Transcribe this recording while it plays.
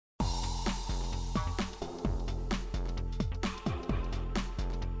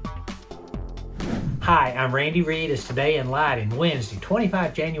Hi, I'm Randy Reed. It's Today in Lighting, Wednesday,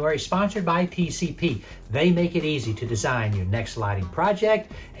 25 January, sponsored by TCP. They make it easy to design your next lighting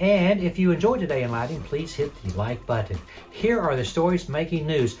project. And if you enjoy Today in Lighting, please hit the like button. Here are the stories making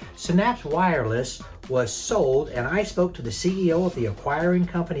news. Synapse Wireless was sold, and I spoke to the CEO of the acquiring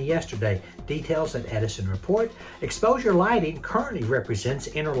company yesterday. Details at Edison Report. Exposure Lighting currently represents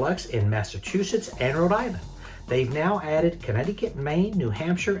Interlux in Massachusetts and Rhode Island. They've now added Connecticut, Maine, New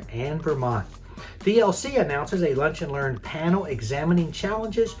Hampshire, and Vermont. VLC announces a Lunch and Learn panel examining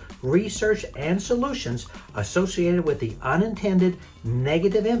challenges, research, and solutions associated with the unintended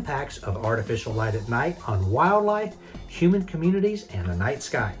negative impacts of artificial light at night on wildlife, human communities, and the night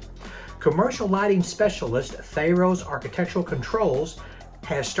sky. Commercial lighting specialist Tharos Architectural Controls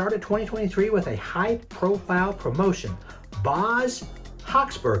has started 2023 with a high-profile promotion. Boz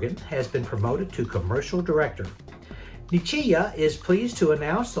Hoxbergen has been promoted to commercial director. Nichia is pleased to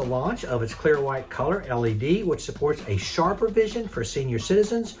announce the launch of its Clear White Color LED, which supports a sharper vision for senior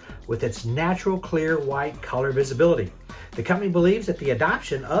citizens with its natural clear white color visibility. The company believes that the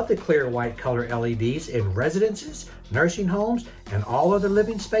adoption of the Clear White Color LEDs in residences, nursing homes, and all other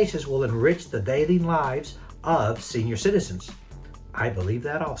living spaces will enrich the daily lives of senior citizens. I believe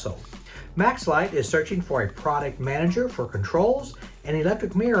that also. MaxLight is searching for a product manager for controls, and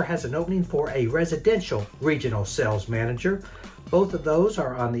Electric Mirror has an opening for a residential regional sales manager. Both of those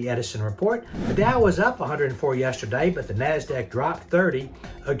are on the Edison Report. The Dow was up 104 yesterday, but the NASDAQ dropped 30.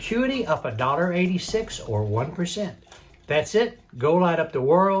 Acuity up $1.86 or 1%. That's it. Go light up the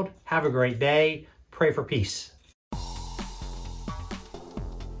world. Have a great day. Pray for peace.